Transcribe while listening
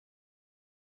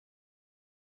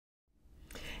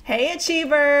Hey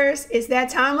Achievers, it's that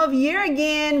time of year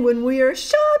again when we are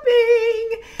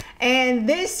shopping. And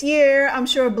this year, I'm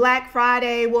sure Black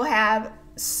Friday will have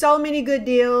so many good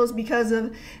deals because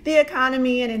of the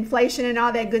economy and inflation and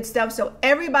all that good stuff. So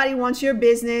everybody wants your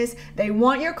business. They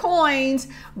want your coins,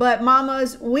 but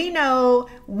mamas, we know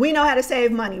how to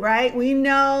save money, right? We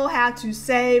know how to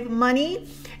save money.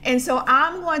 And so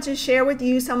I'm going to share with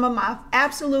you some of my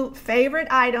absolute favorite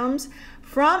items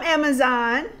from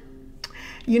Amazon.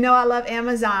 You know I love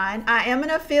Amazon. I am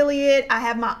an affiliate. I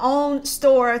have my own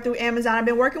store through Amazon. I've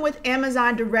been working with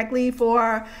Amazon directly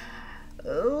for 3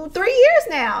 years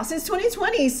now, since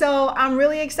 2020. So I'm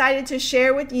really excited to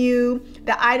share with you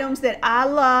the items that I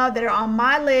love that are on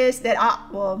my list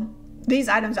these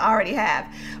items I already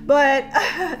have, but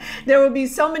there will be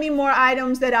so many more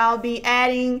items that I'll be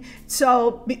adding.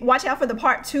 So watch out for the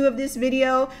part 2 of this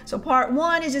video. So part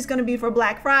 1 is just going to be for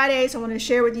Black Friday. So I want to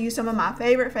share with you some of my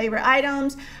favorite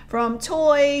items, from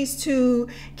toys to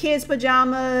kids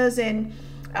pajamas and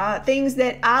things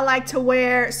that I like to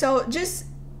wear. So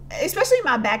especially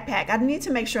my backpack. I need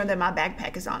to make sure that my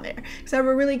backpack is on there because I have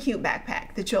a really cute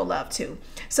backpack that you'll love too.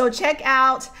 So check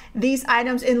out these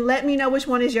items and let me know which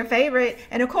one is your favorite.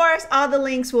 And of course, all the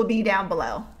links will be down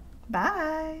below.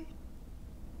 Bye.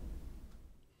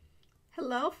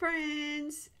 Hello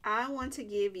friends. I want to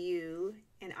give you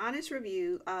an honest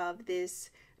review of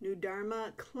this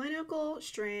NuDerma Clinical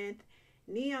Strength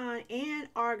Neon and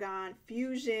Argan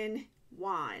Fusion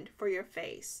wand for your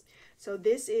face. So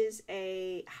this is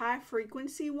a high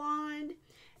frequency wand,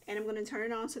 and I'm going to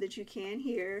turn it on so that you can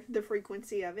hear the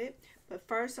frequency of it. But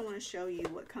first I want to show you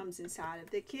what comes inside of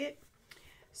the kit.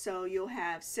 So you'll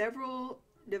have several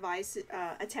device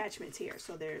attachments here.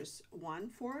 So there's one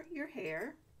for your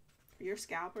hair, your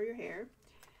scalp or your hair.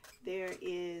 There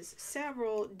is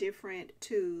several different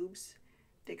tubes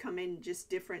that come in just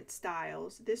different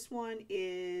styles. This one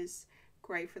is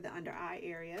great for the under eye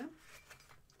area.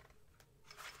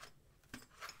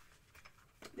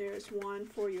 There's one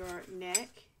for your neck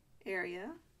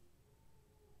area.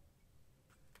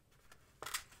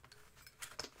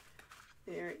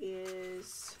 There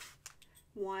is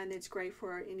one that's great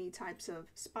for any types of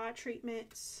spot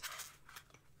treatments.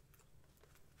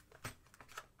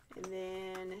 And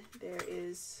then there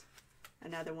is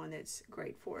another one that's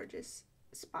great for just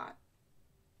spot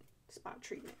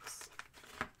treatments.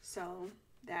 So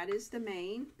that is the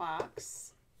main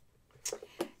box.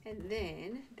 And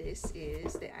then this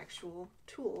is the actual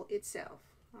tool itself.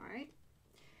 All right.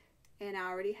 And I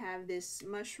already have this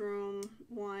mushroom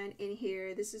one in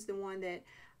here. This is the one that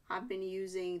I've been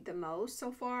using the most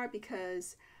so far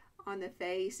because on the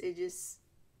face it just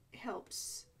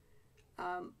helps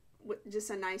with just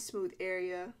a nice smooth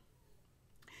area.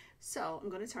 So I'm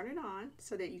going to turn it on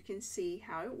so that you can see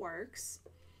how it works.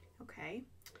 Okay.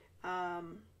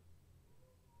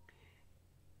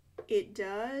 It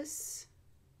does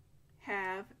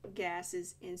have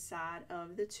gases inside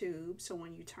of the tube, so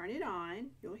when you turn it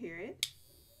on, you'll hear it.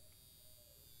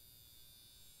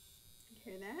 You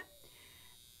hear that?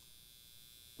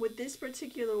 With this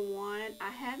particular one,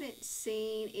 I haven't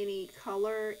seen any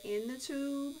color in the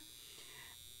tube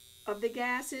of the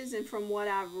gases, and from what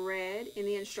I've read in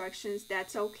the instructions,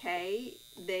 that's okay.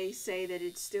 They say that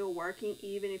it's still working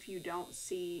even if you don't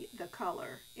see the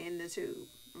color in the tube.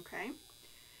 Okay,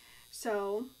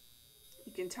 so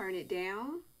you can turn it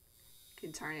down, you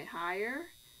can turn it higher,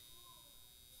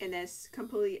 and that's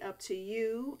completely up to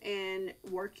you, and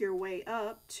work your way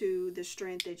up to the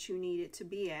strength that you need it to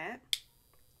be at.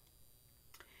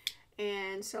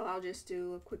 And so I'll just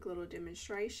do a quick little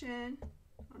demonstration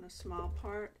on a small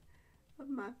part of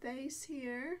my face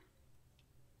here.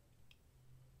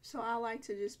 So I like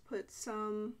to just put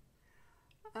some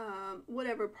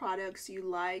whatever products you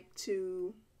like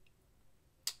to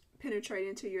penetrate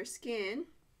into your skin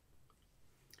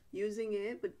using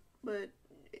it, but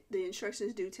the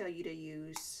instructions do tell you to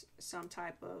use some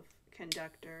type of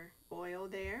conductor oil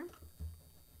there.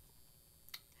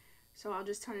 So I'll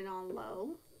just turn it on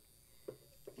low,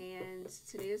 and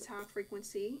since it is high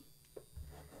frequency,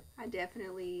 I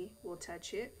definitely will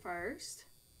touch it first.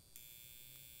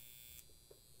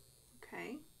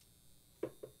 Okay,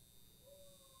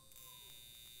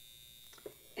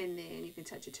 and then you can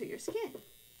touch it to your skin.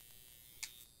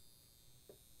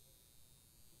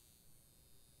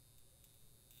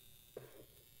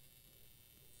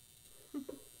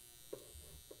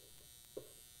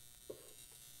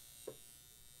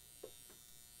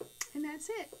 And that's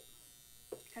it.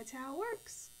 That's how it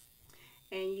works.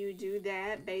 And you do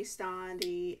that based on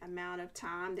the amount of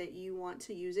time that you want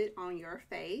to use it on your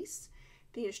face.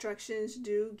 The instructions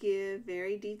do give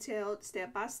very detailed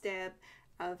step-by-step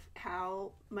of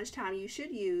how much time you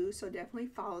should use, so definitely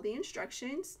follow the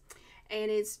instructions. And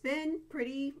it's been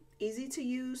pretty easy to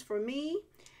use for me,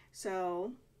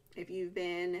 so if you've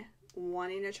been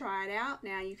wanting to try it out,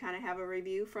 now you kind of have a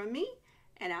review from me,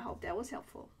 and I hope that was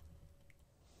helpful.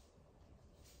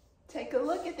 Take a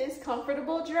look at this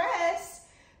comfortable dress.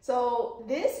 So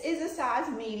this is a size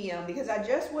medium because I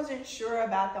just wasn't sure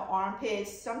about the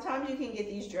armpits. Sometimes you can get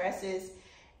these dresses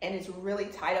and it's really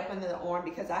tight up under the arm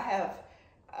because I have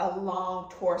a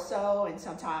long torso and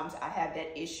sometimes I have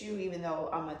that issue even though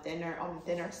I'm on the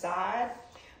thinner side.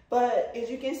 But as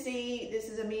you can see, this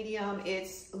is a medium.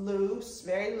 It's loose,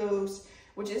 very loose,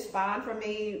 which is fine for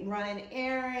me running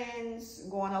errands,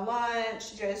 going to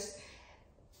lunch, just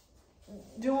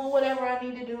doing whatever I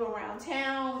need to do around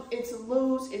town. It's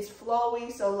loose, it's flowy,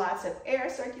 so lots of air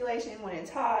circulation when it's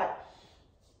hot.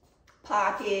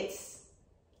 Pockets,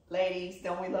 ladies,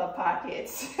 don't we love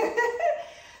pockets?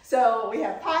 So we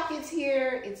have pockets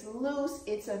here, it's loose,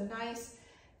 it's a nice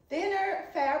thinner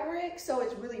fabric, so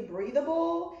it's really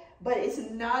breathable, but it's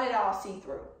not at all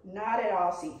see-through, not at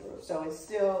all see-through. So it's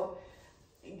still,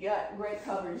 you got great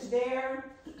coverage there.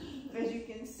 As you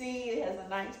can see, it has a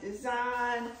nice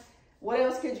design. What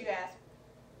else could you ask?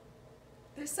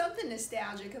 There's something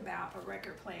nostalgic about a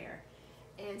record player.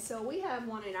 And so we have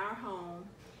one in our home,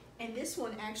 and this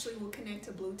one actually will connect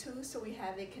to Bluetooth, so we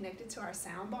have it connected to our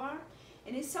sound bar.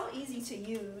 And it's so easy to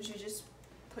use. You just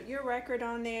put your record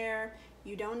on there.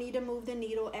 You don't need to move the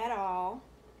needle at all.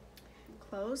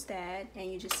 Close that,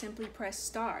 and you just simply press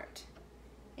start.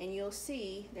 And you'll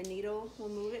see the needle will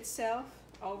move itself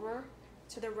over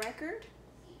to the record.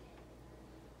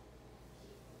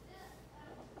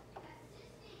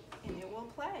 And it will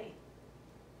play.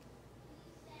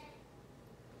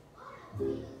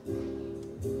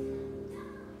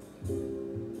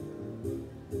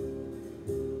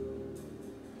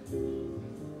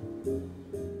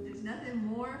 There's nothing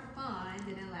more fun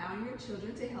than allowing your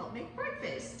children to help make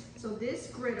breakfast. So this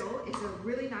griddle is a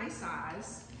really nice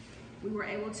size. We were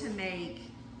able to make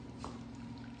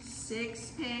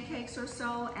 6 pancakes or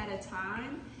so at a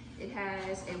time. It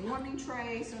has a warming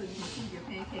tray so you can keep your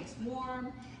pancakes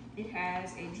warm. It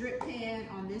has a drip pan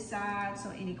on this side so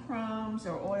any crumbs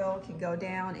or oil can go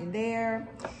down in there.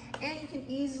 And you can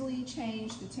easily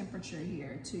change the temperature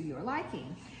here to your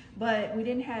liking. But we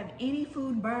didn't have any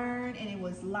food burn and it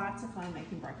was lots of fun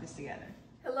making breakfast together.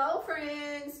 Hello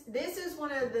friends, this is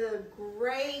one of the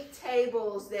great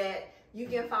tables that you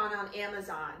can find on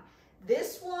Amazon.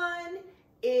 This one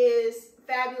is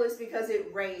fabulous because it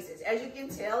raises. As you can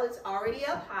tell, it's already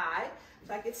up high.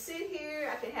 So I can sit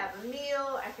here, I can have a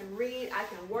meal, I can read, I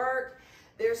can work.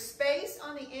 There's space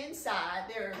on the inside.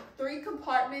 There are 3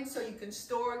 compartments so you can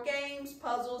store games,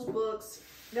 puzzles, books,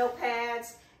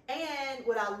 notepads. And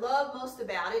what I love most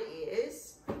about it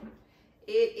is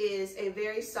a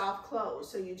very soft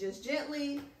close. So you just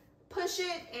gently push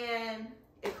it and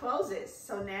it closes.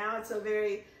 So now it's a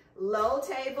very low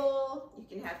table. You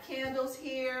can have candles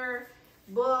here,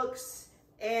 books,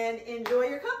 and enjoy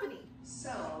your company.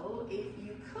 So if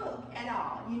you cook at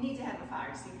all, you need to have a fire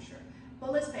extinguisher.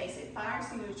 But let's face it, fire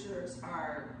extinguishers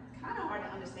are kind of hard to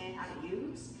understand how to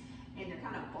use, and they're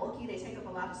kind of bulky. They take up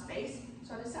a lot of space.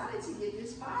 So I decided to get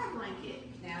this fire blanket.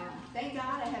 Now, thank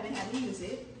God I haven't had to use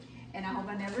it, and I hope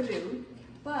I never do.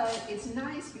 But it's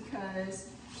nice because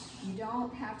you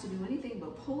don't have to do anything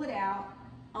but pull it out,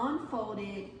 unfold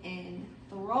it, and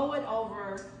throw it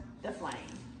over the flame.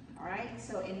 All right,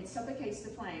 so, and it suffocates the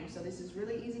flame. So this is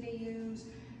really easy to use,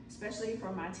 especially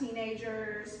for my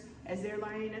teenagers. As they're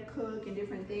learning to cook and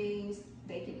different things,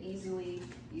 they can easily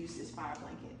use this fire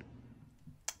blanket.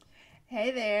 Hey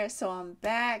there, so I'm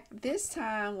back this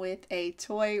time with a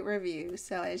toy review.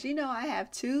 So as you know, I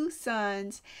have 2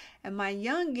 sons and my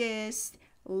youngest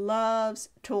loves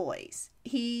toys.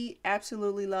 He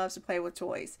absolutely loves to play with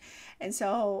toys. And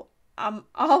so I'm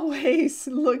always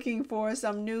looking for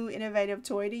some new innovative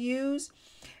toy to use.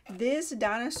 This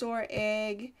dinosaur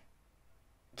egg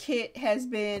kit has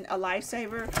been a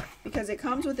lifesaver because it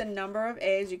comes with a number of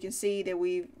eggs. You can see that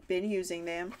we've been using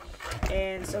them.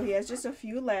 And so he has just a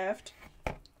few left.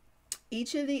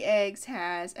 Each of the eggs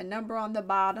has a number on the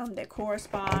bottom that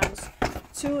corresponds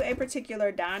to a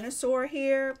particular dinosaur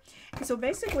here. And so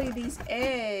basically these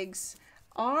eggs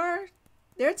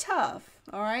they're tough,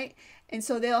 all right? And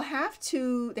so they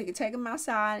can take them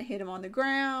outside, hit them on the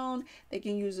ground. They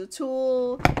can use a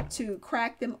tool to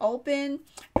crack them open.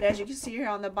 But as you can see here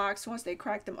on the box, once they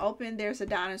crack them open, there's a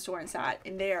dinosaur inside.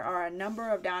 And there are a number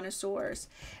of dinosaurs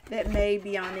that may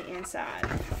be on the inside.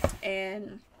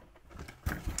 And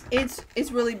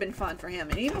it's really been fun for him.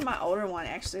 And even my older one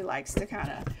actually likes to kind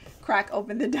of crack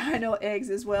open the dino eggs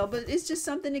as well. But it's just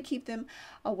something to keep them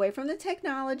away from the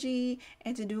technology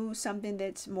and to do something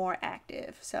that's more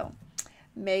active. So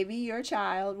maybe your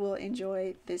child will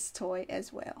enjoy this toy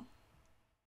as well.